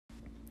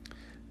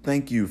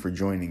Thank you for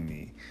joining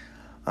me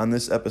on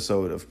this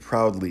episode of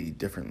Proudly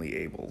Differently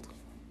Abled.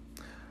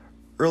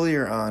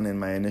 Earlier on in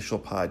my initial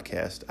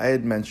podcast, I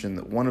had mentioned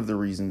that one of the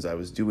reasons I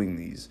was doing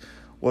these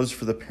was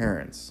for the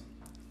parents.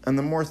 And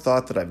the more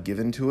thought that I've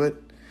given to it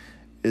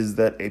is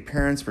that a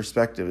parent's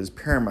perspective is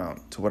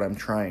paramount to what I'm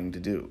trying to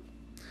do.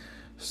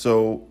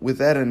 So with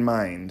that in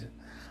mind,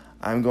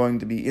 I'm going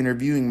to be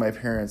interviewing my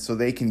parents so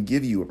they can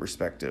give you a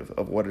perspective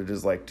of what it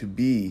is like to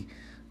be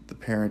the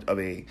parent of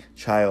a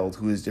child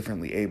who is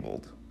differently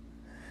abled.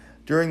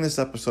 During this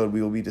episode, we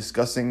will be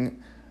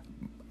discussing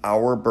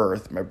our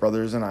birth, my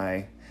brothers and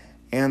I,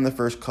 and the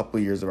first couple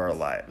years of our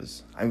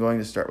lives. I'm going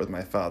to start with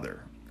my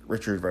father,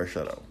 Richard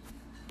Varchetto.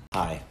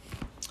 Hi.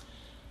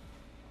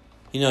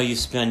 You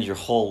spend your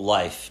whole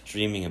life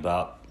dreaming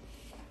about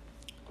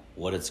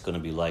what it's going to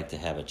be like to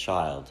have a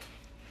child,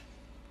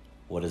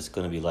 what it's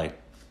going to be like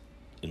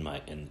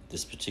in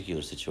this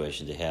particular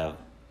situation to have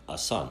a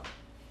son.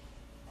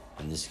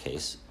 In this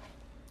case,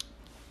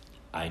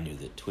 I knew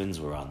that twins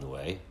were on the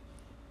way,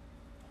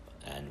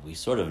 and we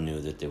sort of knew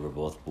that they were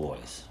both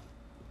boys.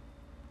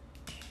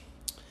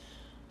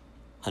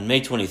 On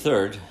May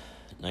 23rd,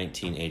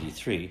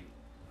 1983,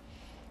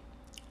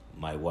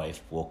 my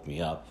wife woke me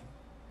up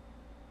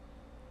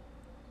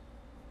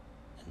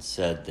and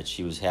said that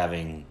she was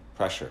having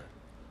pressure.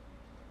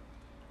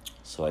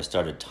 So I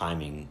started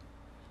timing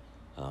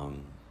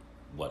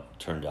what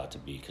turned out to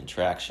be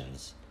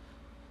contractions.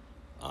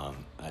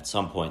 At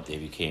some point, they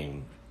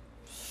became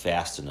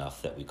fast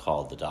enough that we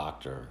called the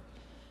doctor's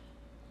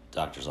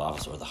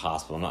office or the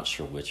hospital. I'm not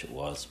sure which it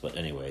was, but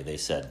anyway, they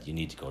said, you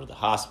need to go to the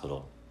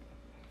hospital.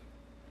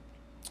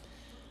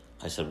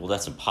 I said, well,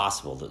 that's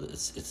impossible.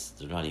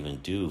 They're not even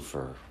due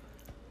they're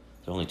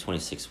only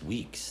 26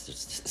 weeks.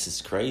 This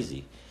is crazy.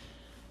 And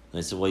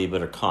they said, well, you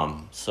better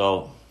come.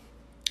 So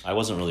I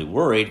wasn't really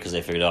worried because I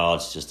figured,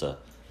 it's just a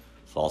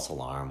false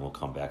alarm. We'll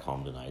come back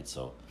home tonight.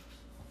 So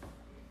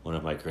one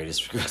of my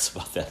greatest regrets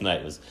about that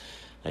night was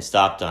I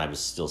was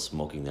still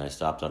smoking then. I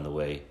stopped on the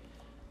way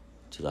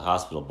to the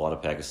hospital, bought a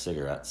pack of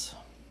cigarettes.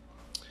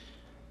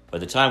 By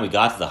the time we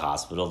got to the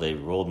hospital, they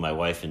rolled my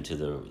wife into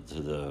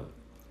the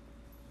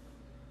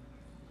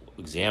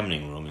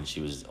examining room, and she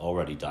was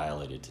already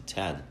dilated to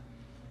 10.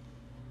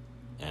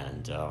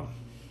 And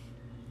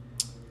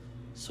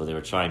so they were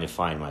trying to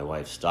find my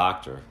wife's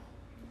doctor,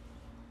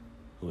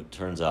 who it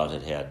turns out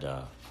had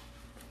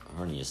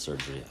hernia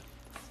surgery.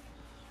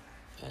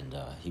 And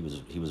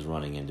he was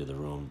running into the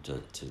room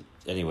to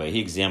anyway, he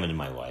examined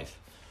my wife.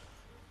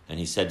 And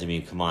he said to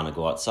me, come on, I'll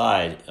go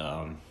outside.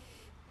 And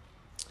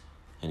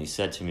he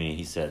said to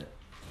me,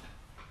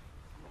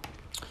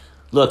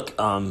 look,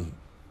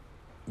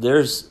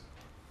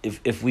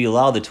 if we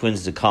allow the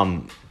twins to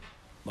come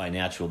by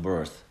natural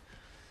birth,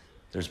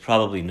 there's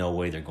probably no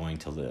way they're going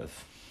to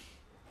live.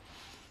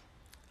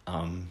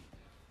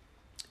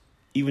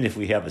 Even if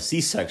we have a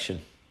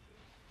C-section,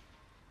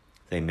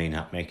 they may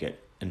not make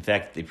it. In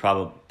fact,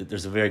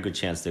 there's a very good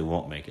chance they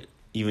won't make it,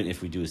 even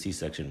if we do a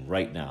C-section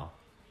right now.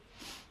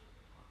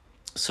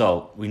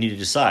 So we need to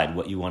decide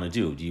what you want to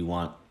do. Do you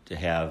want to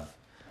have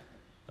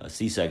a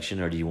C-section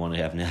or do you want to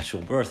have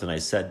natural birth? And I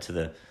said to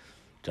the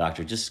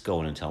doctor, just go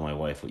in and tell my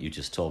wife what you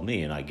just told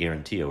me, and I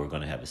guarantee you we're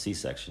going to have a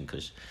C-section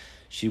because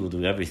she will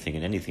do everything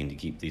and anything to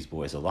keep these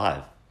boys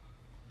alive.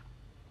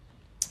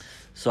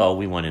 So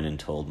we went in and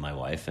told my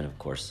wife, and of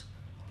course,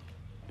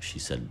 she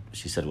said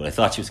what I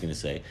thought she was going to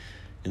say.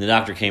 And the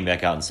doctor came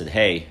back out and said,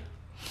 hey,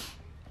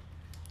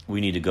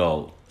 we need to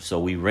go. So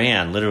we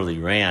literally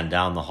ran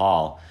down the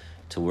hall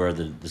to where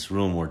this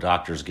room where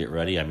doctors get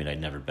ready. I mean,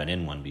 I'd never been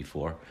in one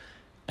before.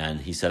 And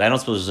he said, I don't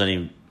suppose there's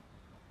any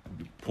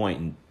point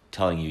in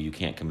telling you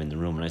can't come in the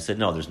room. And I said,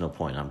 no, there's no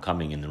point. I'm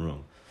coming in the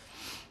room.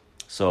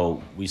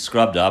 So we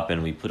scrubbed up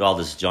and we put all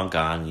this junk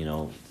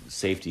on,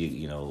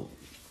 safety,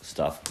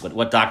 stuff,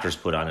 what doctors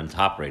put on in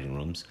operating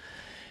rooms.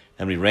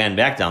 And we ran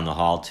back down the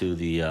hall to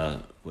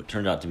the what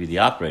turned out to be the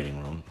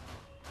operating room.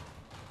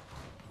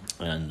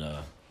 And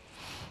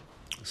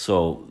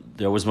so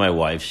there was my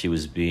wife. She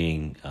was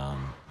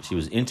she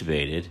was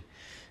intubated,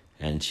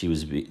 and she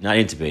was not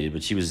intubated,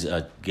 but she was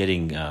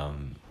getting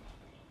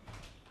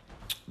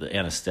the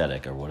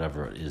anesthetic or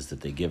whatever it is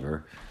that they give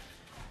her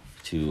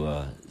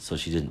so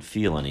she didn't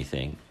feel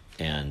anything.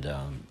 And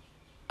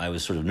I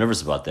was sort of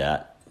nervous about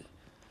that.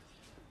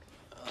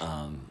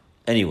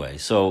 Anyway,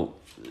 so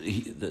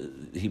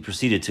he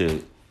proceeded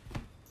to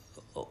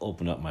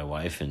open up my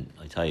wife, and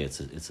I tell you,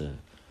 it's an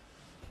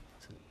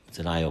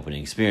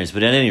eye-opening experience.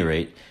 But at any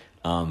rate,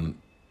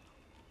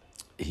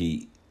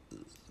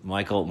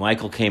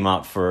 Michael came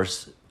out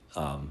first,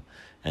 and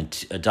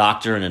a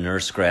doctor and a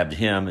nurse grabbed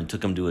him and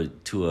took him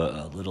to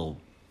a little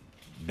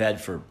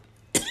bed for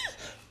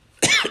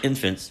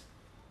infants,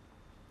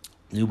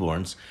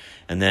 newborns,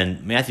 and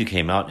then Matthew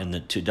came out, and the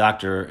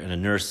doctor and a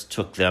nurse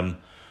took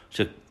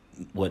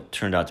what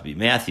turned out to be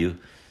Matthew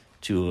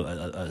to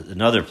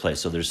another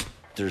place. So there's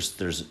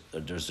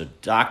a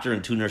doctor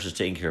and two nurses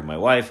taking care of my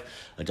wife,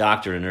 a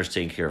doctor and a nurse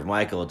taking care of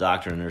Michael, a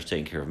doctor and a nurse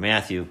taking care of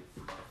Matthew,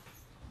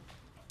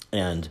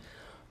 and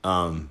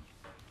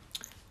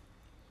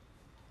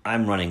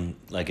I'm running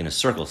like in a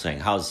circle saying,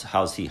 how's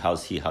he,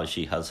 how's she.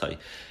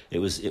 It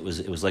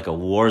was like a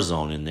war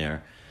zone in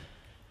there.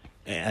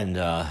 And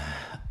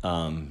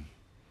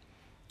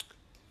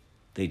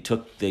they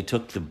took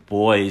the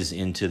boys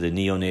into the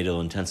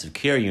neonatal intensive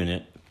care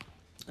unit,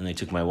 and they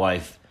took my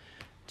wife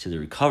to the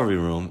recovery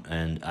room,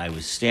 and I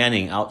was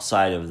standing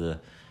outside of the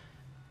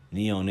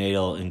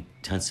neonatal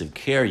intensive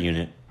care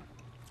unit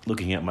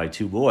looking at my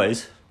two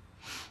boys,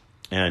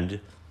 and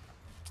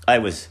I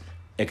was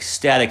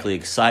ecstatically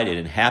excited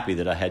and happy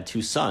that I had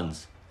two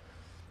sons.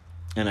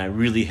 And I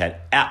really had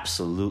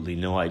absolutely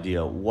no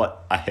idea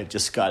what I had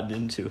just gotten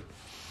into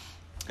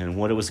and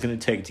what it was going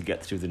to take to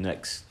get through the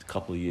next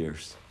couple of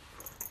years.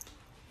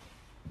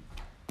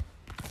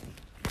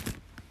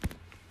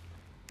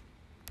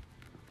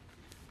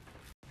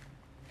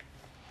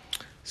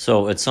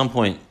 So at some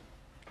point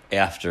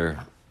after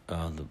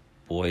the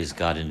boys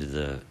got into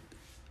the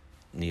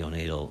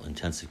neonatal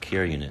intensive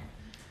care unit,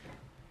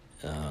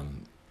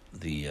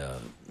 the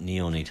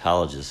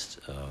neonatologist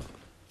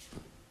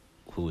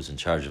who was in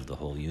charge of the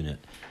whole unit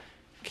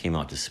came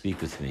out to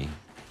speak with me,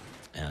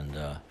 and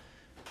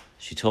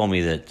she told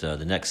me that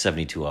the next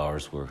 72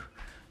 hours were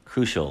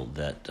crucial,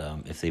 that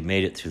if they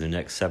made it through the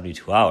next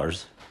 72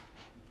 hours,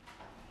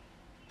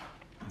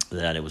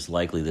 that it was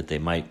likely that they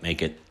might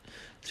make it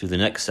through the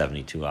next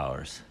 72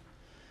 hours.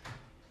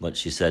 But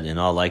she said in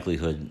all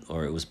likelihood,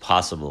 or it was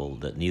possible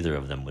that neither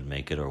of them would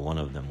make it, or one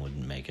of them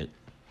wouldn't make it.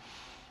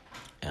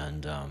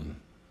 And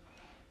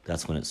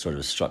that's when it sort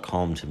of struck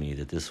home to me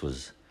that this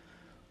was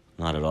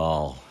not at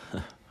all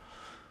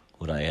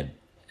what I had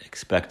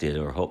expected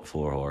or hoped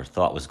for or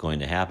thought was going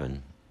to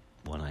happen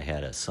when I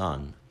had a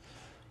son,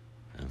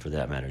 and for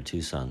that matter,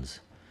 two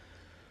sons.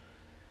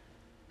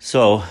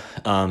 So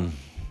time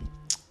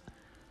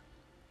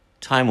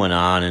went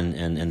on,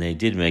 and they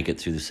did make it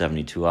through the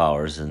 72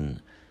 hours,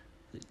 and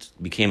it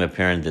became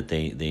apparent that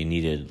they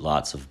needed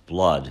lots of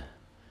blood.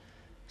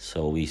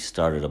 So we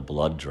started a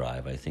blood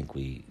drive. I think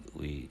we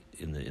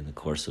in the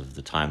course of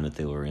the time that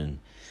they were in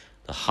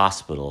the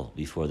hospital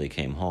before they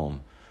came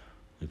home,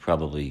 we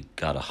probably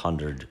got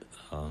 100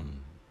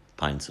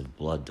 pints of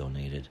blood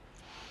donated.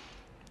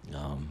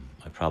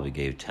 I probably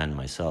gave 10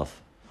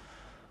 myself.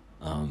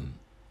 And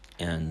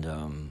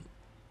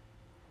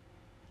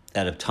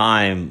at a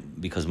time,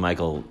 because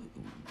Michael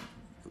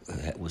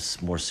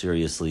was more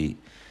seriously,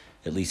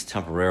 at least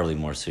temporarily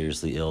more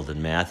seriously ill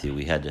than Matthew,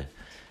 we had to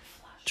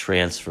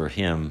transfer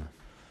him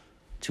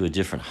to a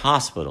different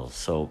hospital.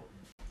 So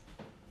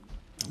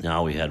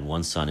now we had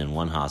one son in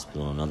one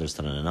hospital, another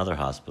son in another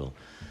hospital.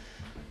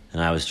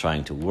 And I was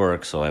trying to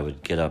work, so I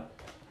would get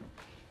up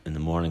in the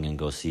morning and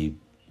go see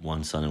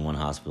one son in one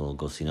hospital,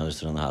 go see another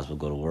son in the hospital,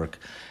 go to work.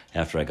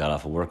 After I got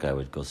off of work, I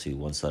would go see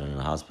one son in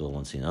a hospital,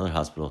 one see another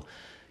hospital,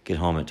 get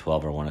home at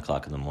 12 or 1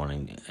 o'clock in the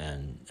morning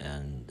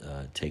and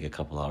take a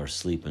couple hours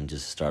sleep and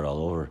just start all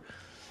over.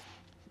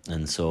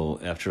 And so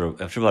after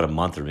about a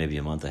month or maybe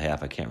a month and a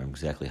half, I can't remember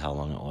exactly how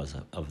long it was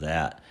of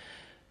that,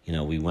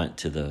 we went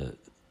to the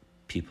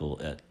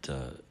people at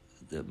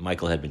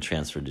Michael had been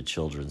transferred to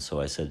Children's,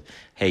 so I said,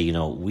 hey,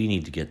 we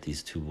need to get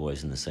these two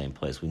boys in the same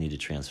place. We need to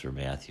transfer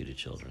Matthew to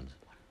Children's.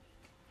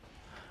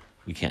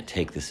 We can't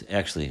take this.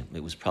 Actually,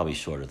 it was probably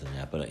shorter than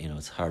that, but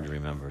it's hard to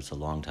remember. It's a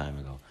long time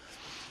ago.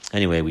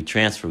 Anyway, we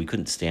transferred. We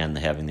couldn't stand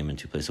having them in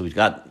two places, so we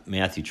got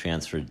Matthew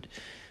transferred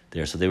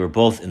there. So they were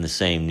both in the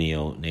same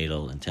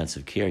neonatal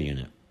intensive care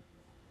unit.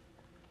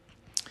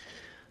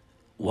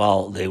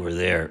 While they were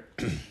there,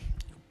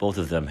 both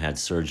of them had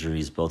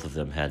surgeries. Both of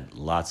them had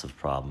lots of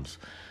problems.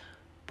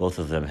 Both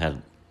of them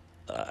had,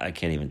 I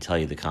can't even tell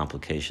you the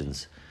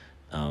complications.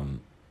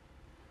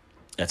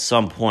 At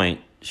some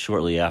point,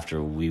 shortly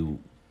after we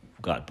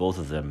got both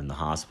of them in the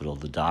hospital,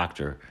 the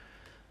doctor,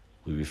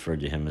 we referred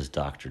to him as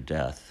Dr.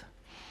 Death,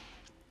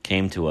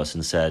 came to us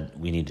and said,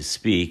 we need to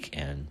speak.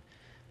 And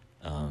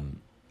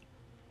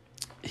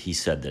he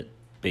said that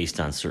based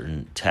on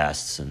certain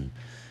tests and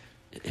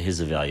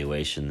his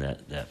evaluation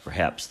that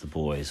perhaps the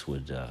boys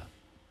would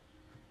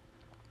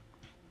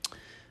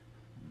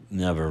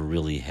never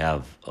really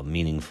have a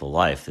meaningful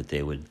life, that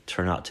they would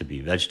turn out to be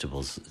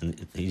vegetables.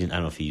 And I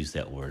don't know if he used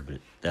that word, but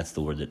that's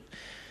the word that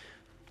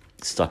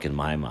stuck in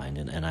my mind.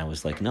 And I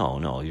was like,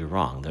 no, you're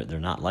wrong. They're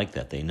not like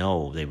that. They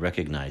know, they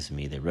recognize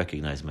me. They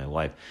recognize my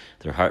wife.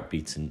 Their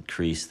heartbeats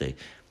increase. They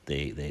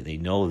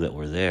know that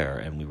we're there.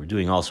 And we were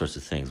doing all sorts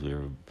of things. We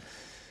were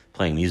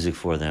playing music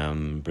for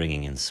them,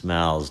 bringing in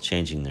smells,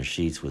 changing their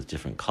sheets with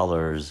different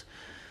colors.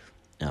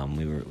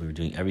 We were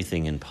doing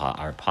everything in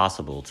our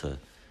possible to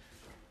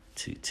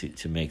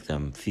make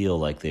them feel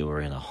like they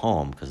were in a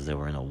home, because they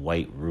were in a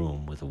white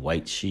room with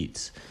white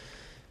sheets.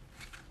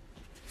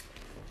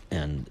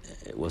 And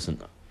it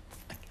wasn't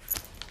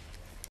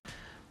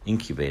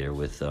incubator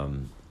with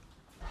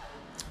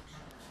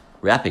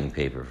wrapping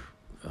paper.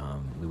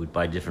 We would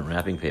buy different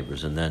wrapping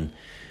papers, and then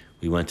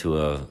we went to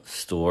a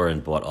store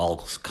and bought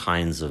all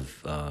kinds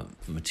of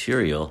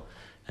material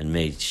and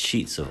made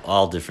sheets of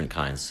all different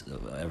kinds,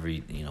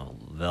 every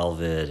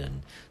velvet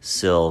and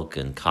silk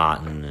and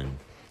cotton and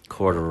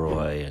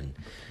corduroy and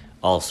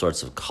all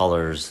sorts of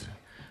colors,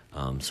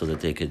 so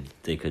that they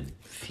could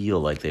feel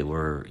like they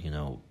were,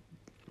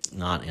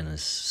 not in a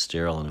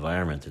sterile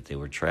environment that they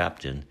were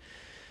trapped in.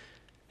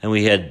 And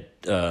we had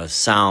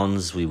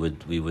sounds.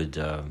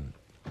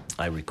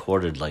 I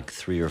recorded like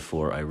 3 or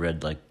 4. I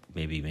read like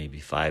maybe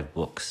 5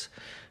 books,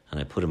 and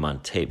I put them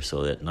on tape.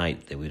 So at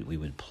night we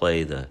would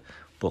play the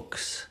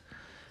books,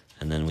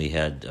 and then we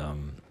had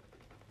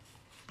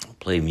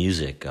play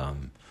music.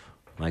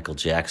 Michael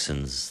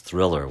Jackson's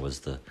Thriller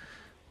was the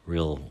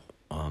real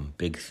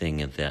big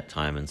thing at that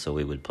time, and so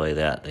we would play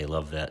that. They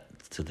love that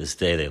to this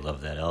day. They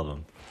love that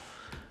album.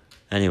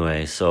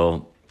 Anyway,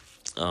 so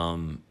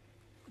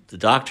the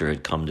doctor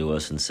had come to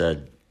us and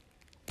said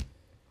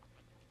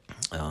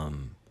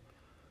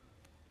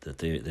that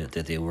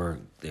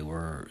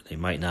they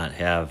might not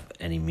have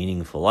any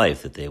meaningful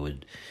life, that they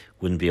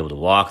wouldn't be able to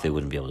walk, they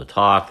wouldn't be able to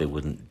talk, they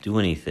wouldn't do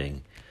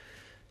anything.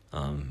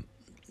 And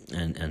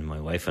my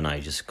wife and I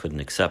just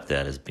couldn't accept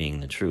that as being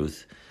the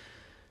truth.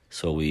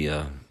 So we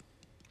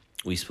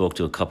spoke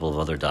to a couple of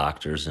other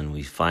doctors, and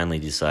we finally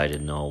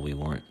decided no, we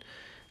weren't.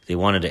 They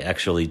wanted to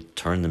actually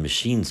turn the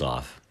machines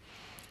off.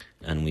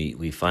 And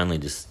we finally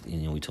just,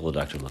 we told the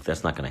doctor, look,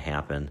 that's not going to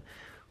happen.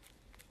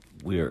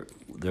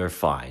 They're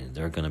fine.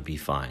 They're going to be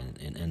fine.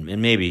 And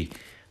maybe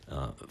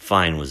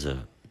fine was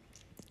a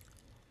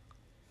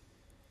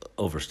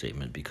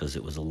overstatement, because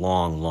it was a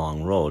long,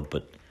 long road.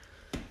 But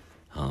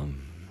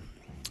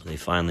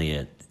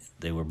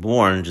they were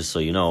born, just so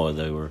you know,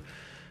 they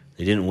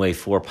didn't weigh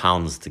 4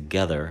 pounds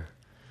together.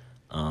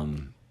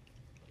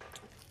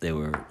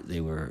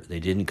 They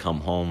didn't come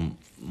home.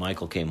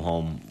 Michael came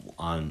home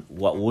on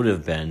what would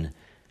have been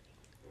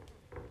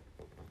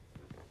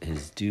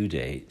his due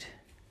date,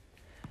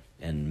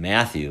 and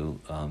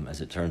Matthew,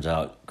 as it turns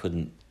out,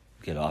 couldn't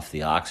get off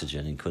the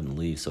oxygen and couldn't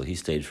leave, so he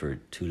stayed for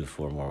 2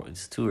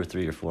 or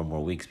 3 or 4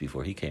 more weeks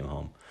before he came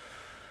home.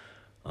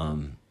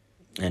 And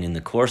in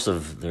the course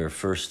of their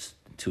first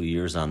 2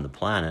 years on the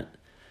planet,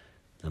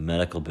 the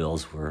medical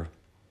bills were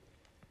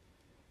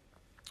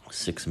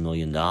 $6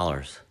 million.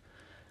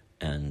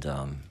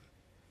 And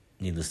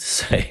needless to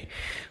say,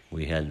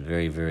 we had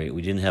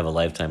we didn't have a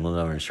lifetime limit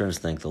on our insurance,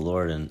 thank the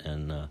Lord.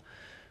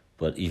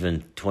 But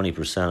even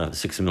 20% of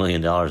 $6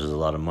 million is a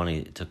lot of money.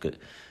 It took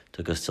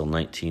us till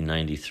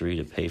 1993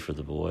 to pay for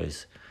the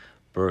boys'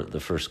 birth,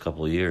 the first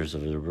couple of years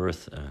of their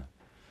birth.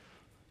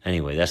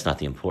 Anyway, that's not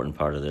the important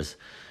part of this.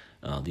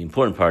 The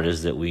important part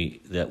is that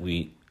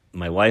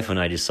my wife and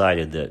I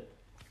decided that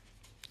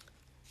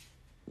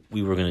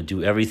we were going to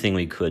do everything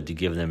we could to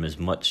give them as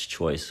much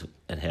choice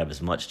and have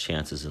as much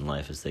chances in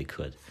life as they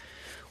could.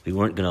 We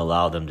weren't going to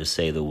allow them to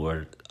say the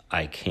word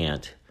 "I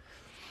can't,"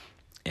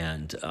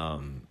 and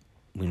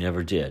we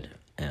never did.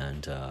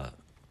 And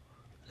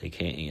they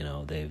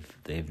can't.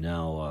 They've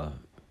now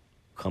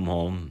come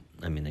home.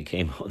 I mean, they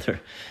came home.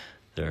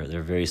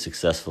 They're very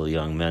successful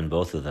young men,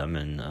 both of them,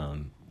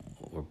 and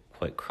we're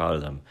quite proud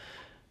of them.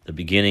 The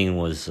beginning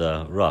was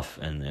rough,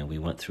 and we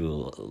went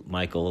through.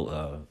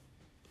 Michael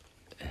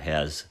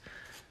has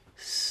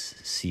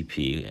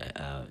CP.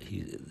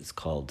 It's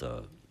called.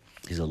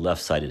 He's a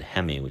left-sided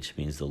hemi, which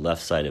means the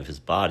left side of his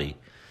body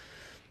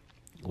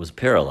was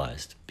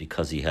paralyzed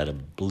because he had a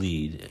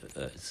bleed.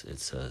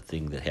 It's a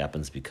thing that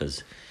happens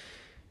because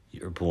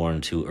you're born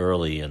too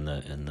early, and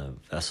the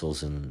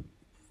vessels and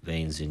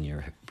veins in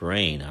your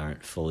brain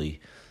aren't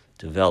fully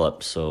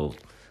developed. So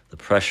the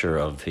pressure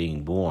of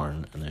being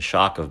born and the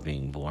shock of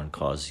being born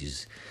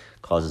causes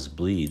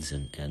bleeds,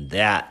 and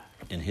that,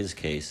 in his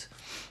case,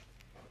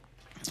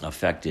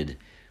 affected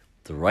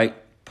the right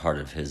part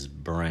of his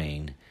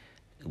brain,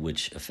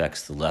 which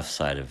affects the left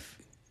side of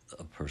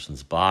a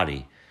person's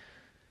body.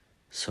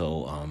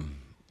 So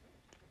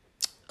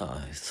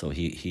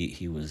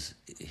he was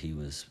he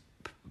was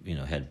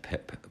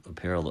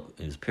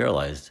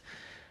paralyzed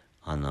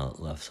on the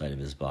left side of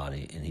his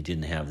body, and he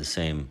didn't have the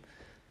same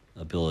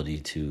ability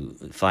to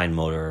fine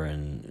motor,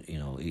 and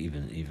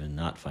even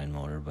not fine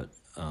motor. But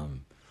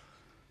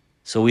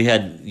so we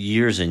had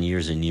years and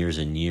years and years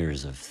and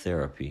years of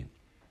therapy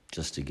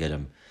just to get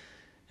him.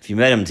 If you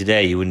met him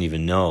today, you wouldn't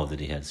even know that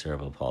he had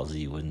cerebral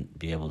palsy. You wouldn't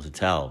be able to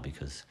tell,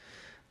 because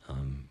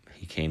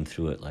he came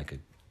through it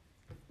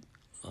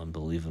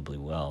unbelievably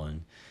well,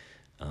 and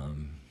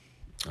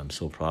I'm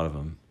so proud of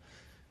him.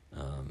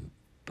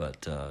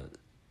 But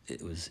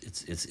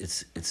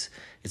it's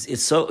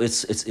so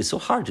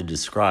hard to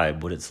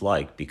describe what it's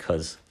like,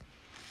 because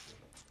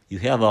you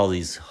have all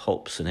these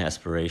hopes and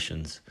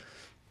aspirations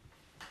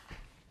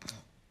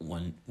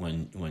when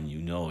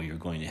you're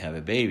going to have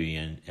a baby,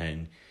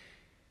 and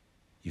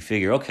you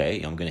figure,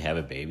 okay, I'm going to have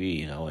a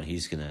baby, and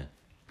he's going to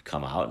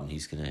come out, and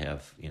he's going to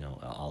have,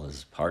 all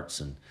his parts,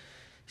 and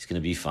he's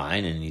going to be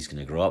fine, and he's going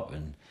to grow up.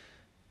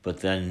 But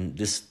then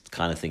this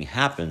kind of thing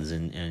happens,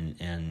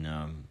 and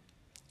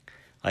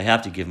I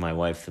have to give my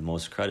wife the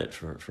most credit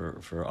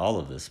for all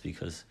of this,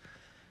 because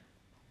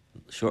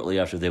shortly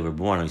after they were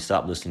born, I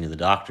stopped listening to the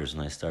doctors,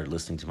 and I started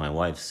listening to my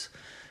wife's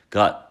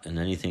gut, and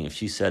anything, if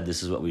she said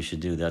this is what we should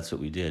do, that's what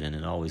we did, and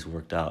it always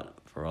worked out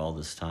for all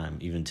this time,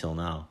 even till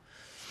now.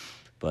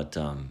 But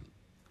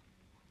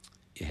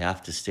You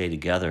have to stay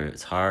together.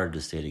 It's hard to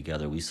stay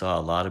together. We saw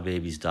a lot of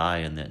babies die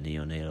in that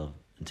neonatal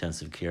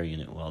intensive care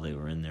unit while they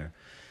were in there.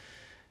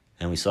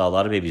 And we saw a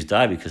lot of babies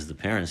die because the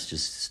parents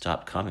just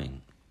stopped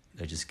coming.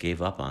 They just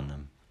gave up on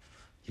them.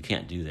 You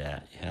can't do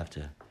that. You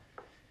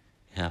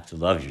have to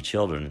love your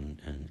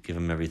children and give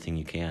them everything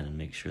you can and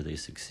make sure they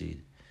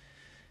succeed.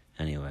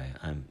 Anyway,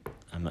 I'm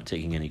not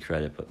taking any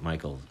credit, but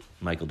Michael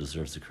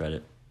deserves the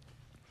credit.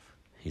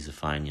 He's a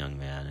fine young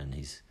man, and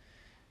he's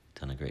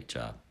done a great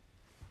job.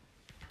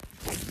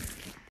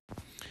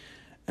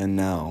 And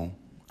now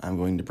I'm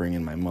going to bring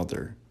in my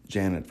mother,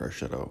 Janet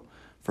Varchetto,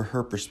 for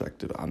her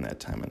perspective on that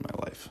time in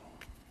my life.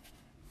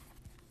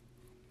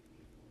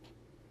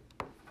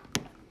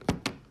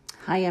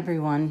 Hi,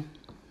 everyone.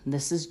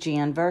 This is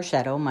Jan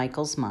Varchetto,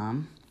 Michael's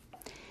mom.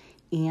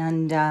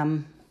 And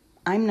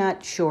I'm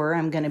not sure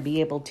I'm going to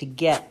be able to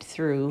get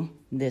through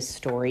this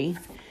story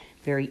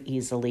very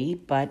easily,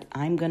 but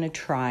I'm going to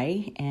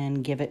try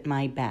and give it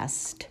my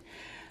best.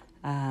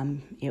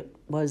 It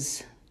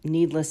was,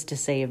 needless to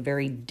say, a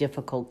very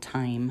difficult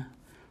time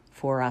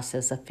for us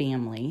as a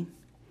family.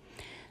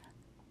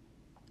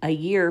 A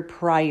year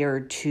prior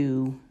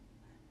to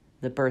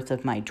the birth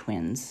of my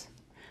twins,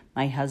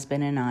 my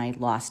husband and I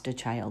lost a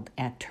child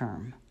at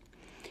term.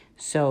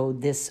 So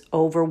this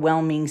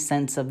overwhelming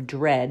sense of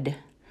dread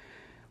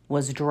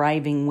was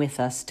driving with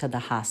us to the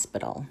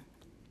hospital.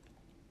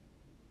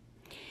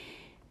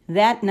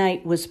 That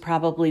night was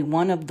probably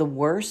one of the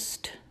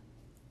worst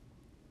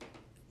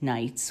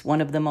nights,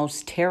 one of the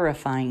most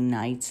terrifying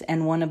nights,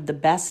 and one of the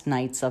best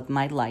nights of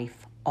my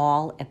life,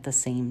 all at the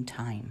same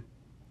time.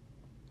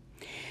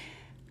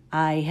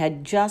 I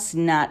had just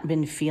not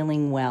been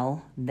feeling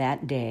well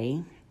that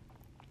day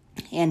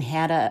and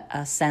had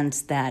a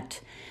sense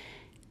that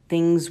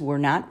things were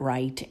not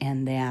right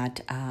and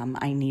that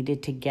I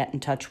needed to get in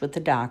touch with the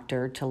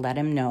doctor to let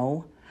him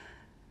know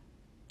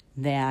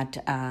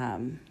that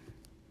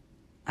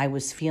I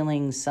was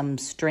feeling some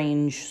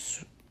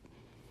strange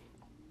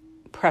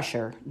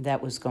pressure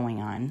that was going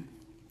on.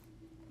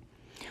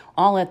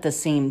 All at the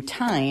same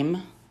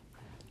time,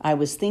 I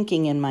was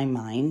thinking in my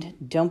mind,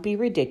 don't be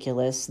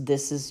ridiculous.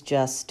 This is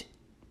just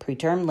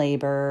preterm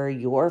labor.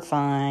 You're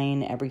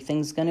fine.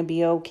 Everything's going to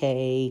be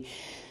okay.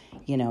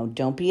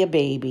 Don't be a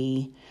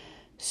baby.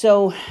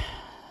 So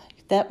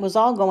that was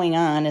all going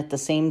on at the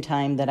same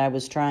time that I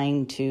was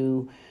trying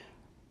to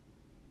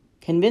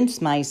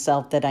convince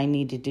myself that I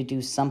needed to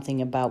do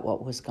something about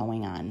what was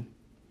going on.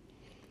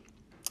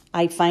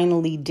 I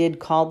finally did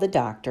call the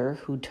doctor,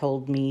 who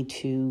told me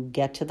to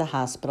get to the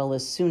hospital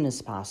as soon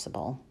as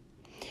possible.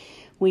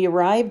 We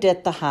arrived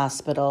at the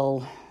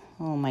hospital,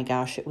 oh my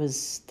gosh, it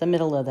was the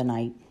middle of the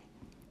night.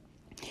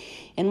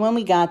 And when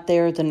we got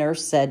there, the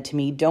nurse said to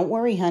me, "Don't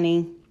worry,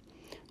 honey.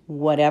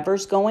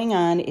 Whatever's going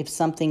on, if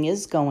something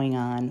is going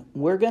on,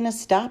 we're going to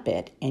stop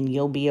it and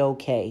you'll be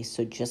okay.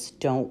 So just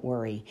don't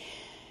worry."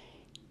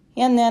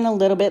 And then a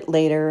little bit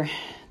later,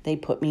 they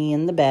put me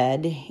in the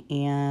bed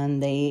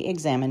and they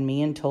examined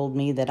me and told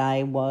me that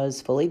I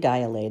was fully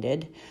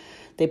dilated.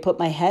 They put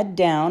my head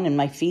down and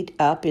my feet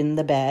up in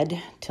the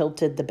bed,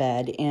 tilted the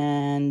bed,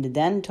 and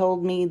then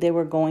told me they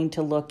were going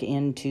to look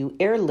into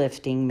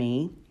airlifting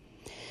me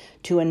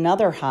to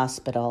another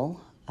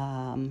hospital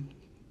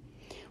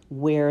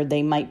where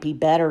they might be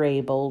better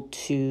able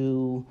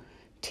to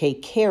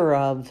take care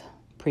of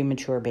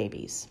premature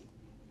babies.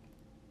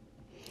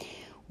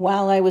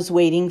 While I was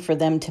waiting for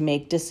them to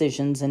make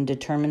decisions and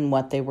determine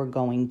what they were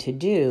going to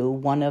do,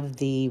 one of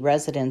the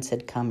residents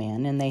had come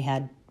in and they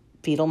had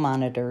fetal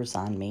monitors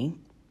on me.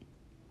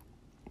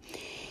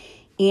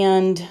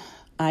 And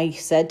I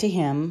said to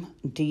him,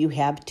 "Do you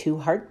have 2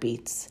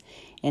 heartbeats?"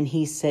 And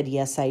he said,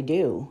 "Yes, I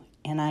do."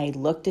 And I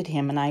looked at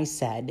him and I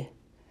said,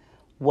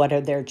 "What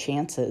are their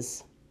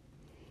chances?"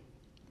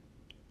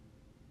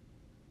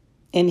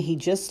 And he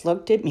just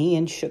looked at me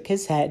and shook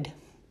his head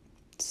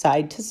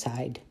side to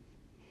side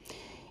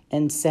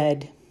and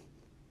said,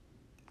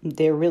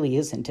 "There really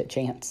isn't a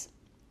chance."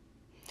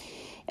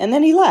 And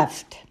then he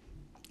left.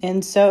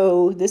 And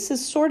so this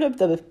is sort of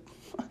the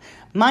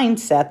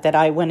mindset that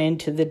I went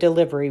into the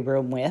delivery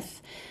room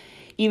with.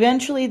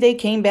 Eventually they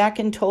came back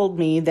and told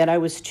me that I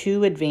was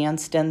too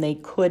advanced and they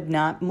could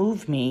not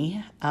move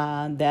me,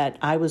 that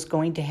I was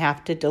going to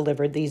have to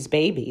deliver these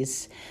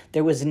babies.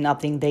 There was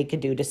nothing they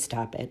could do to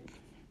stop it.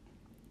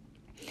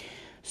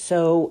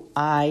 So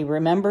I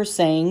remember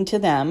saying to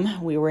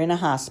them, we were in a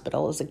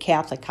hospital, it was a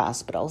Catholic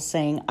hospital,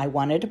 saying I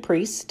wanted a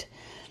priest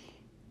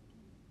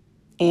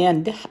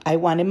and I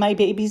wanted my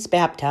babies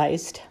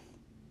baptized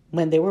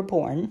when they were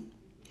born.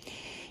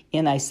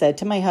 And I said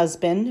to my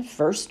husband,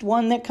 first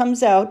one that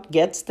comes out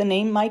gets the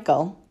name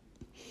Michael,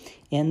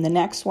 and the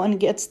next one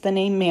gets the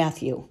name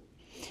Matthew,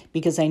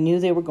 because I knew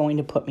they were going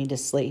to put me to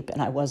sleep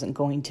and I wasn't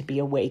going to be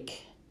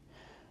awake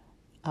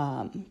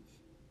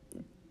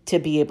to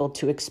be able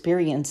to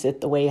experience it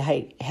the way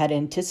I had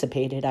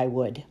anticipated I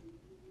would.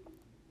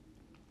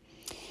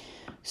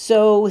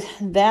 So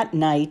that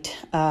night,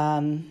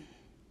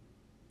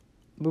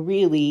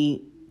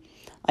 really,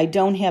 I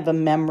don't have a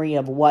memory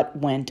of what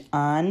went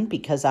on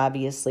because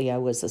obviously I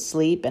was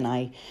asleep and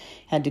I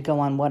had to go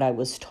on what I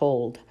was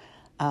told.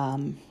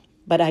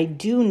 But I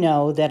do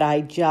know that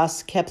I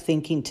just kept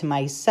thinking to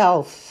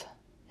myself,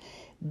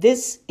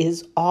 this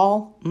is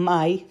all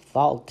my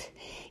fault.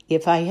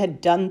 If I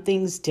had done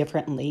things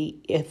differently,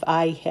 if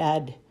I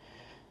had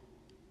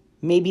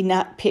maybe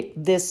not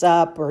picked this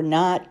up or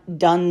not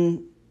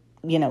done,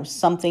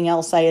 something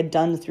else I had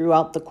done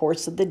throughout the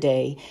course of the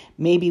day,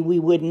 maybe we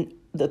wouldn't,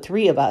 the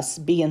three of us,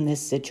 be in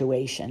this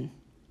situation.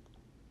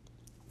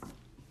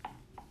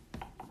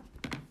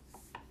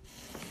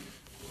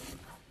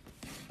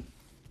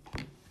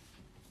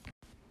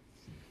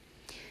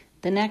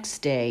 The next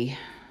day,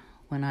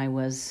 when I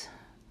was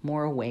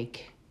more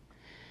awake,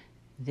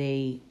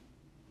 they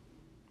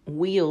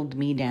wheeled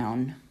me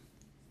down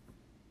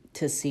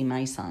to see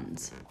my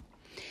sons.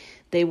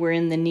 They were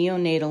in the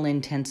neonatal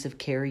intensive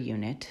care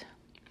unit.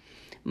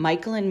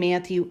 Michael and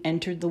Matthew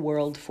entered the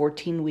world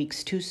 14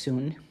 weeks too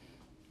soon.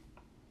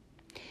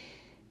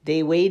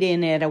 They weighed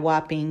in at a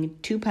whopping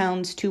 2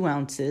 pounds, 2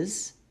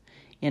 ounces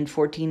and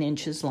 14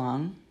 inches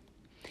long,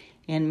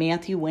 and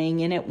Matthew weighing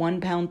in at 1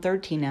 pound,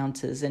 13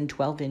 ounces and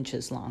 12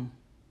 inches long.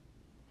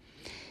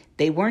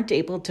 They weren't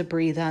able to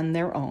breathe on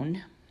their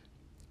own,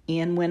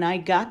 and when I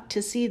got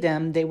to see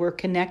them, they were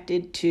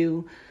connected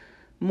to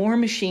more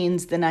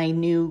machines than I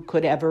knew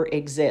could ever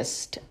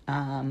exist,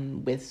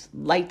 with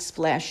lights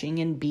flashing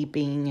and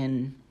beeping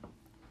and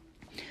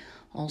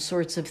all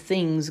sorts of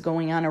things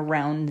going on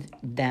around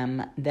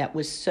them that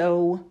was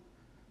so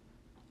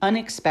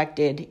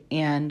unexpected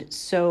and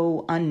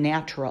so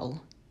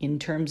unnatural in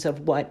terms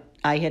of what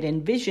I had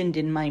envisioned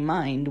in my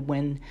mind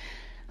when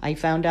I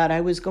found out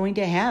I was going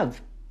to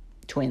have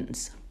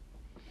twins.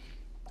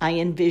 I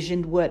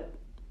envisioned what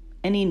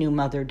any new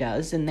mother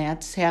does, and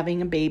that's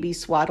having a baby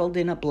swaddled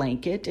in a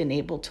blanket and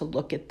able to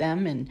look at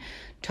them and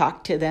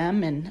talk to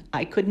them, and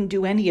I couldn't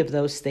do any of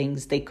those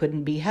things. They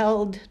couldn't be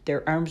held.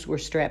 Their arms were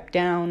strapped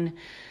down.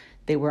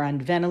 They were on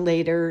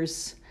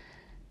ventilators.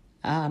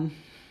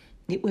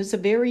 It was a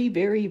very,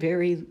 very,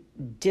 very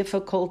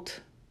difficult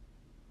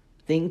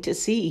thing to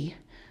see.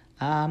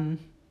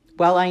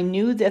 While I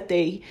knew that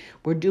they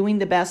were doing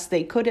the best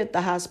they could at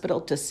the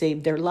hospital to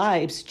save their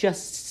lives,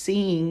 just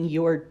seeing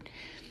your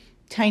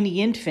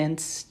tiny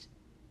infants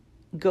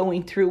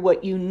going through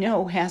what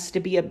has to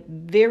be a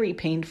very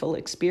painful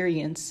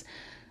experience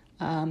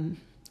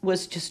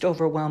was just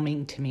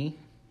overwhelming to me.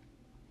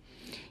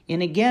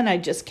 And again, I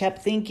just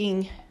kept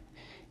thinking,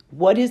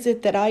 what is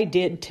it that I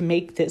did to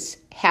make this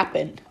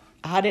happen?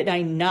 How did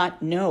I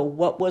not know?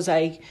 What was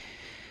I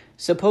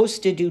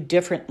supposed to do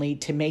differently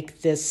to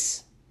make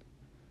this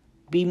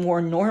be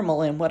more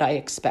normal in what I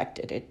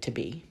expected it to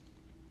be?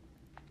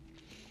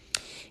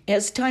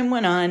 As time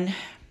went on,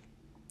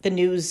 the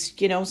news,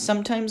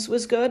 sometimes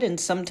was good and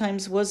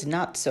sometimes was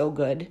not so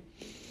good.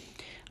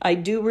 I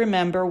do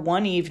remember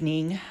one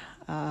evening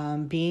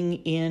being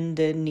in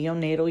the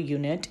neonatal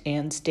unit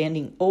and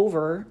standing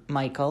over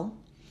Michael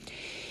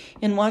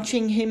and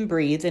watching him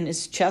breathe and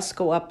his chest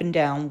go up and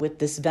down with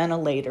this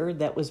ventilator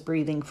that was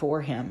breathing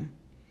for him.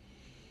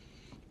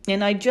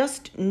 And I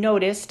just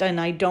noticed, and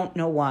I don't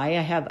know why,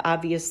 I have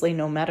obviously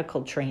no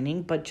medical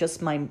training, but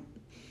just my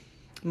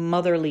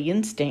motherly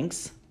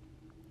instincts,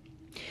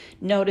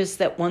 noticed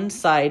that one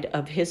side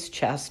of his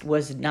chest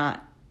was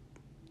not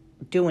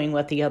doing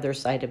what the other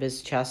side of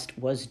his chest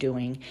was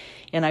doing.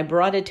 And I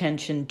brought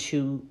attention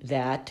to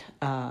that,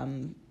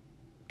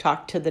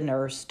 talked to the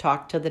nurse,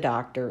 talked to the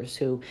doctors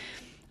who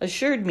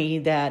assured me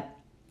that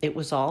it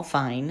was all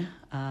fine,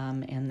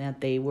 and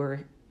that they were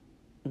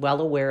well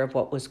aware of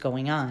what was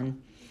going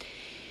on.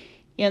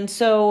 And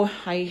so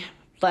I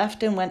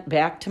left and went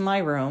back to my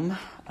room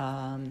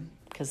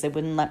because they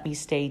wouldn't let me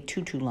stay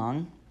too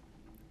long.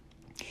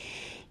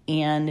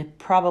 And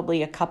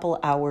probably a couple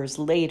hours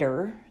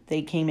later,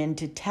 they came in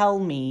to tell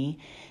me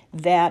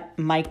that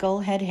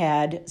Michael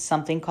had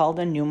something called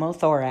a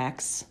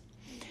pneumothorax,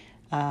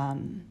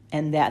 and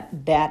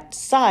that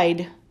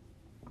side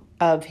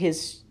of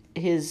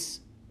his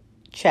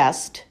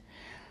chest,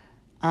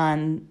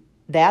 on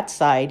that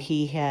side,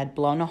 he had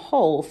blown a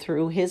hole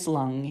through his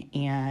lung,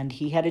 and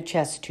he had a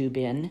chest tube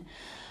in.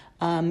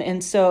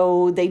 And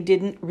so they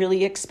didn't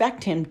really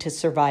expect him to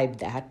survive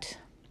that.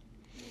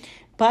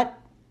 But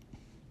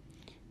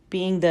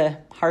being the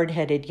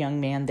hard-headed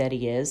young man that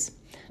he is,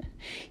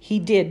 he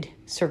did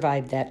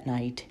survive that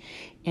night.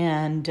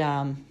 And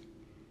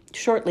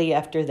shortly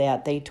after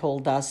that, they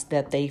told us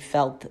that they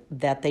felt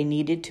that they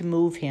needed to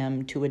move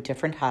him to a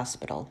different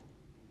hospital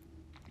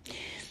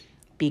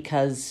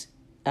because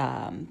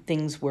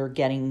things were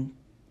getting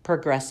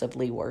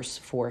progressively worse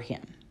for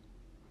him.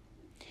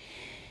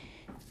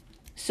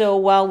 So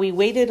while we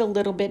waited a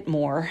little bit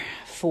more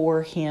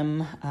for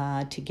him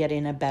to get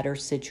in a better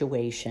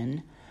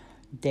situation,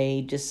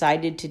 they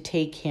decided to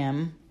take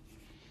him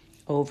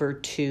over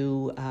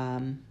to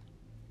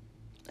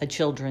a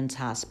children's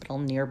hospital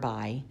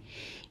nearby,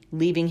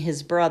 leaving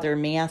his brother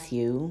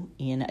Matthew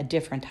in a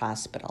different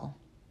hospital.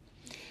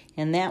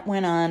 And that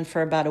went on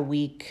for about a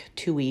week,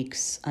 2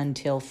 weeks,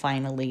 until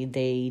finally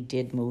they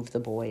did move the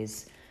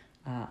boys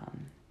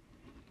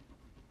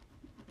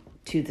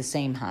to the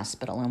same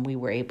hospital, and we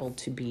were able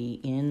to be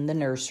in the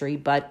nursery,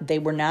 but they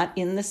were not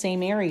in the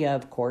same area,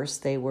 of course.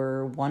 They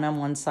were one on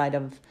one side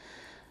of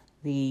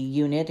the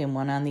unit and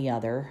one on the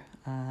other.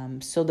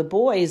 So the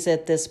boys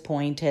at this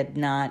point had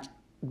not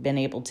been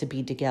able to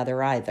be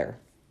together either.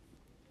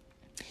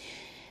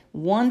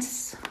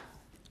 Once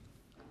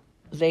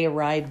they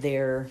arrived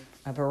there,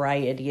 a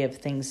variety of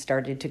things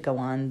started to go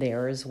on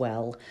there as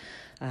well.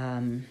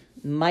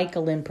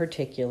 Michael in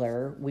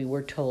particular, we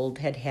were told,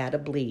 had a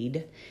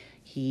bleed.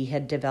 He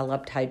had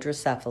developed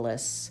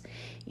hydrocephalus,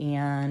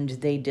 and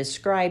they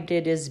described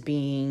it as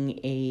being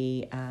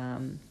a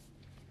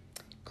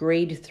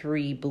grade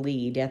 3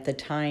 bleed. At the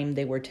time,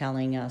 they were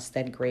telling us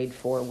that grade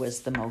 4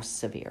 was the most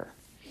severe.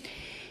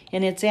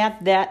 And it's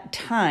at that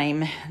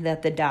time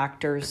that the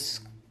doctors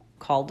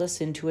called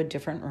us into a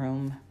different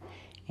room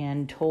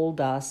and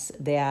told us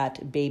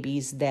that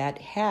babies that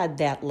had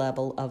that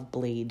level of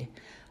bleed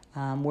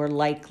were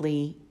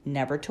likely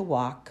never to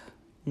walk,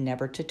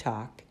 never to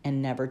talk,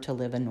 and never to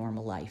live a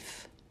normal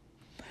life.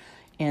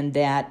 And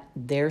that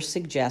their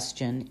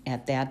suggestion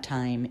at that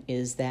time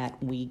is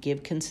that we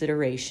give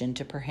consideration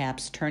to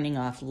perhaps turning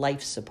off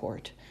life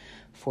support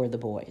for the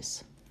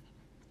boys.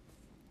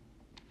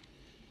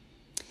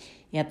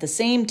 At the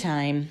same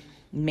time,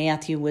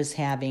 Matthew was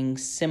having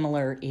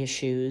similar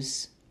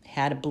issues,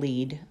 had a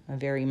bleed, a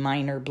very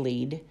minor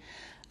bleed,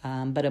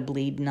 but a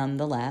bleed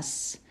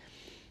nonetheless.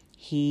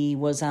 He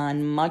was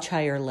on much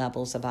higher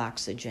levels of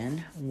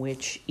oxygen,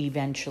 which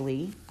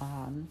eventually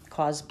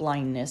caused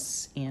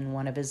blindness in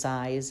one of his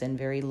eyes and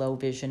very low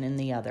vision in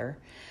the other.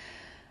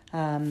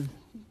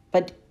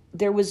 But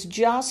there was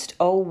just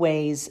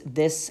always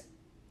this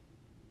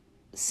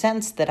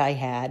sense that I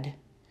had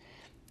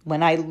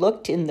when I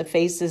looked in the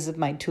faces of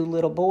my 2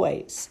 little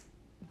boys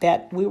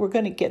that we were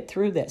going to get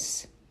through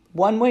this.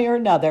 One way or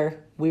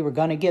another, we were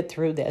going to get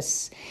through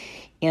this.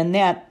 And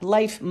that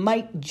life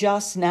might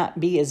just not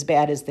be as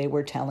bad as they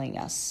were telling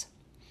us.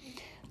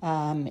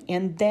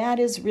 And that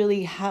is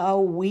really how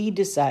we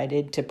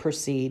decided to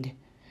proceed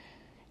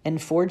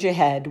and forge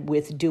ahead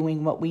with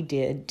doing what we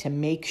did to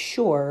make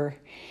sure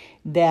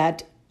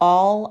that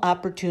all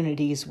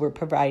opportunities were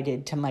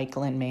provided to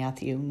Michael and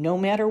Matthew, no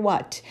matter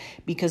what,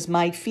 because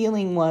my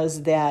feeling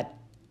was that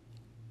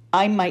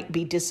I might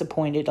be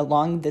disappointed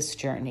along this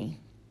journey.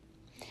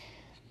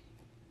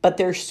 But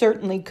there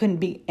certainly couldn't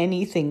be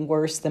anything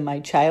worse than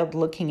my child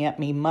looking at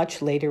me much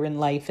later in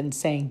life and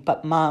saying,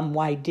 "But Mom,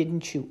 why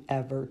didn't you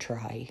ever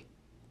try?"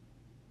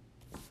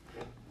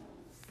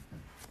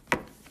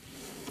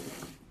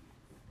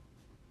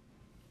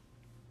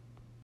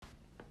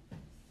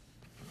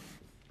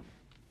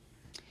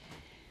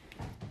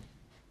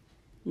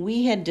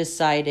 We had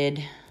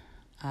decided,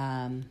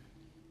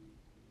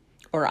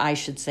 or I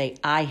should say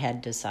I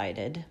had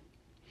decided,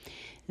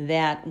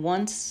 that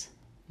once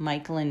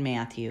Michael and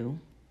Matthew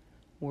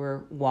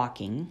were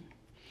walking,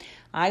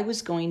 I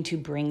was going to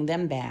bring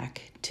them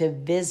back to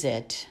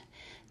visit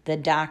the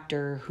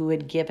doctor who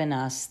had given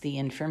us the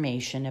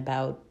information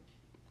about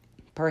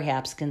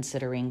perhaps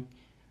considering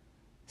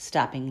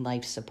stopping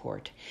life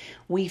support.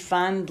 We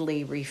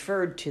fondly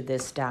referred to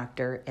this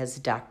doctor as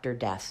Dr.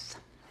 Death.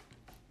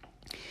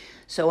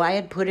 So I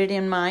had put it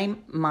in my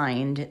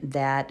mind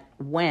that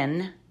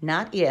when,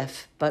 not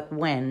if, but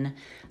when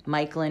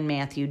Michael and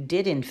Matthew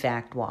did in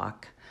fact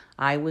walk,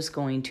 I was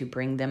going to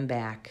bring them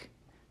back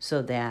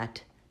so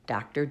that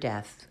Dr.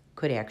 Death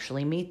could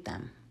actually meet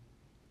them.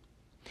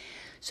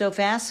 So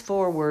fast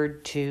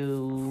forward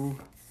to,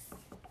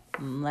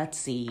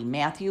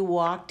 Matthew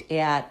walked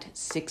at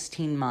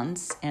 16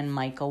 months and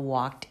Michael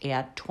walked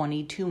at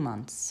 22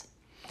 months.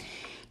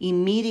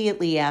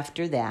 Immediately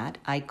after that,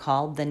 I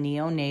called the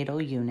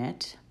neonatal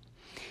unit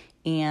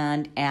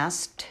and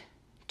asked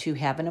to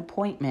have an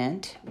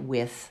appointment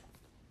with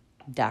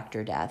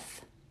Dr.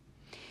 Death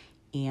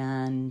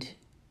and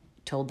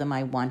told them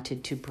I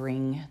wanted to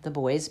bring the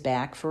boys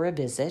back for a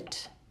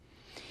visit.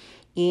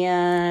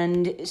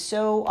 And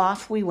so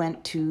off we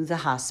went to the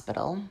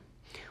hospital,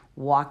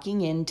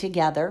 walking in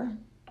together,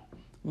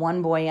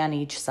 one boy on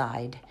each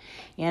side.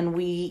 And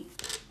we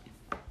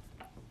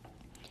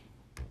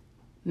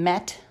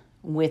met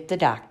with the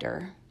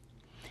doctor,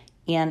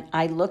 and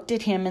I looked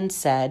at him and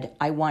said,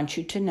 "I want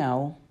you to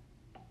know,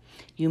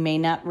 you may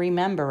not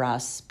remember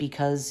us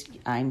because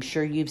I'm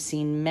sure you've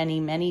seen many,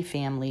 many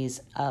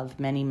families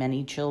of many,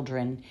 many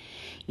children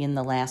in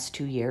the last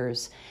 2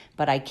 years,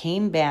 but I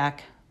came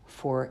back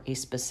for a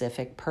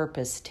specific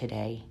purpose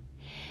today.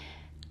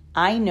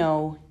 I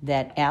know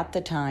that at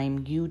the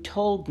time you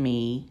told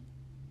me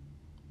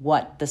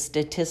what the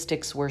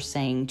statistics were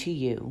saying to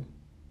you,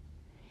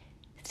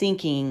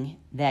 thinking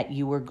that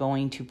you were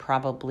going to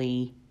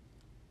probably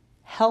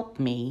help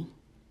me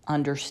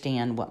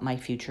understand what my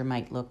future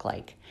might look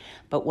like.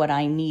 But what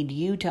I need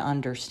you to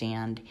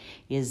understand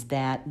is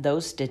that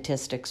those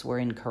statistics were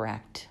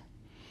incorrect.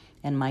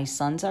 And my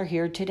sons are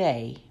here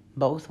today,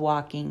 both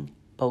walking,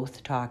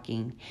 both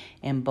talking,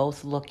 and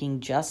both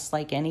looking just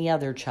like any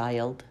other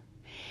child.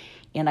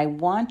 And I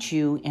want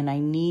you and I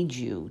need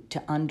you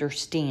to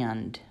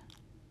understand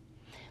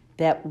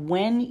that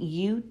when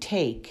you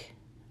take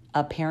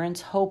a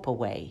parent's hope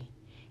away,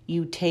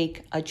 you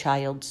take a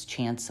child's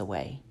chance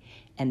away.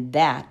 And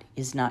that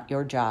is not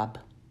your job.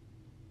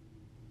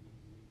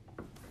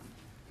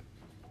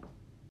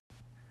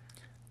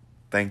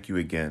 Thank you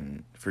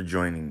again for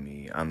joining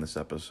me on this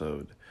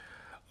episode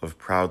of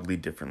Proudly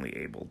Differently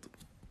Abled.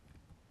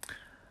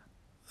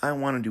 I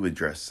wanted to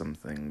address some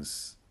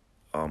things,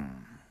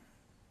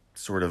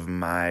 sort of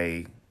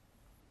my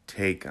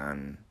take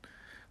on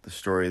the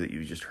story that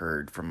you just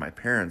heard from my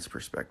parents'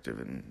 perspective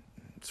and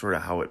sort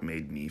of how it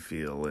made me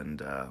feel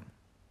and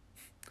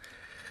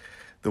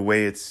the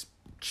way it's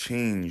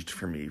changed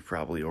for me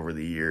probably over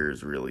the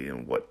years, really,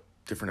 and what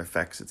different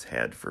effects it's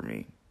had for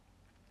me.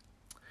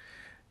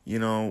 You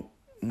know,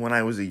 when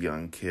I was a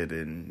young kid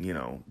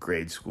in,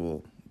 grade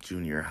school,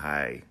 junior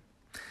high,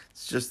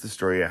 it's just the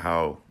story of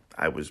how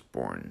I was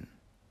born.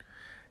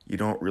 You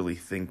don't really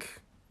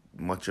think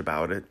much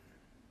about it.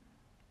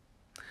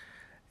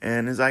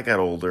 And as I got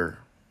older,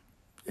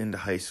 into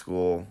high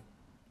school,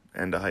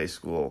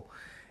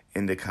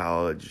 into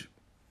college,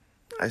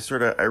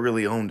 I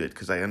really owned it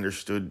because I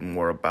understood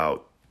more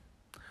about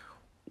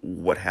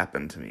what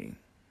happened to me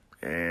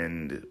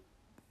and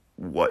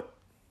what,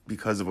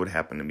 because of what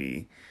happened to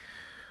me,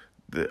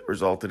 that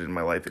resulted in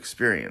my life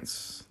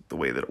experience the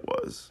way that it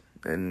was.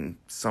 And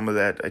some of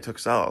that I took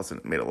solace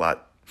and it made a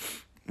lot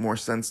more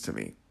sense to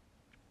me.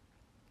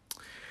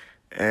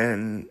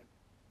 And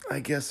I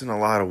guess in a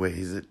lot of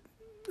ways it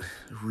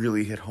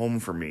really hit home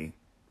for me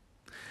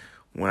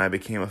when I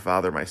became a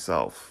father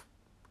myself.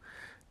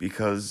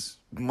 Because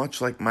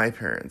much like my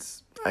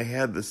parents, I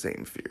had the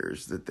same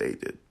fears that they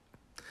did,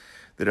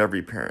 that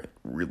every parent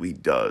really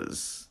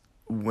does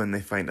when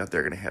they find out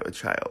they're going to have a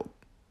child.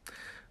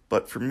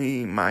 But for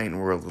me, mine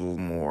were a little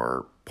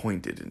more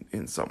pointed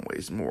in some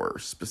ways, more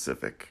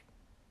specific.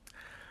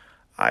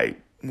 I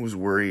was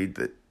worried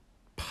that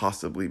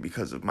possibly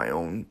because of my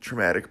own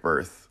traumatic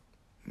birth,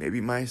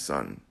 maybe my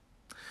son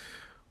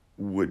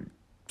would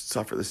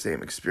suffer the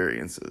same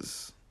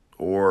experiences.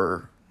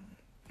 Or,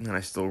 and I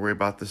still worry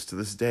about this to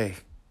this day,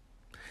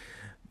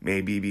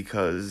 maybe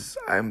because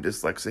I'm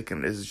dyslexic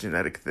and it is a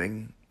genetic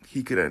thing,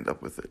 he could end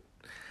up with it.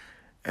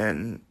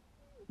 And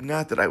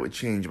not that I would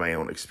change my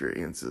own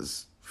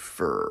experiences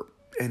for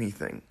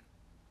anything,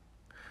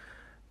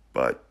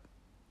 but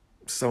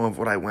some of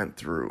what I went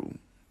through,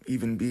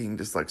 even being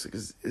dyslexic,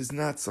 is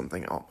not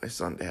something I want my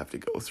son to have to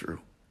go through.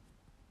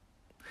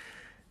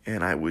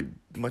 And I would,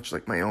 much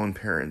like my own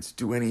parents,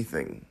 do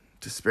anything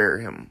to spare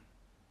him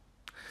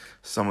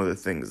some of the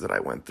things that I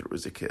went through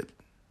as a kid.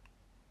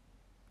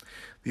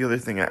 The other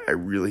thing I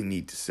really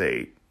need to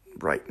say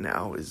right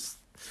now is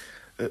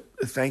a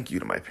thank you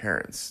to my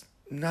parents,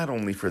 not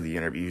only for the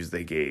interviews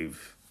they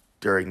gave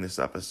during this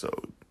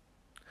episode,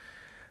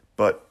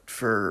 but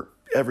for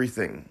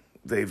everything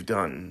they've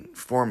done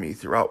for me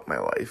throughout my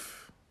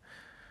life,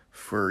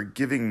 for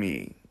giving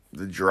me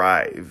the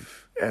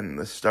drive and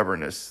the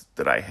stubbornness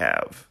that I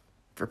have,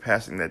 for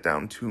passing that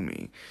down to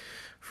me,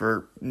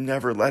 for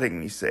never letting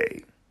me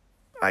say,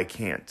 I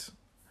can't,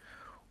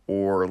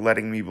 or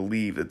letting me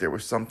believe that there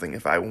was something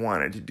if I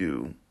wanted to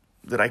do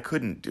that I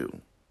couldn't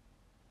do.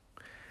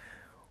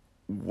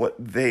 What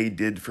they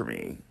did for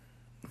me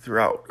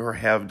throughout, or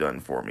have done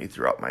for me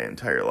throughout my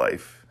entire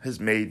life, has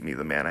made me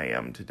the man I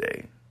am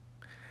today.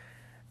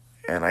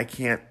 And I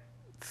can't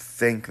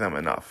thank them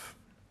enough.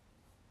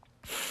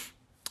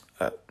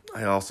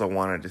 I also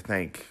wanted to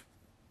thank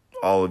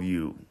all of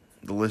you,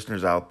 the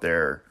listeners out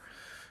there,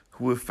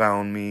 who have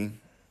found me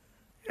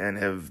and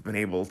have been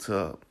able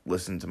to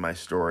listen to my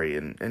story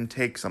and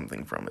take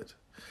something from it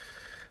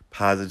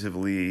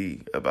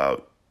positively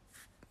about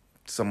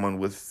someone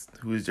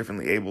who is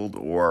differently abled,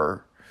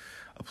 or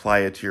apply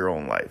it to your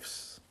own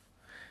lives.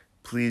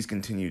 Please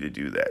continue to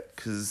do that,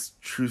 because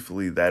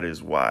truthfully, that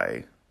is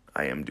why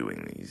I am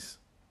doing these.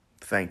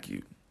 Thank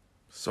you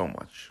so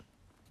much.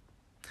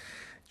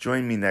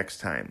 Join me next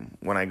time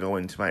when I go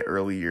into my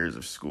early years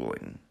of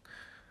schooling,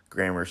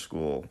 grammar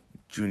school,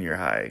 junior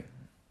high,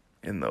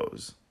 in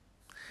those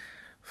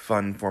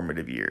fun,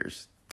 formative years.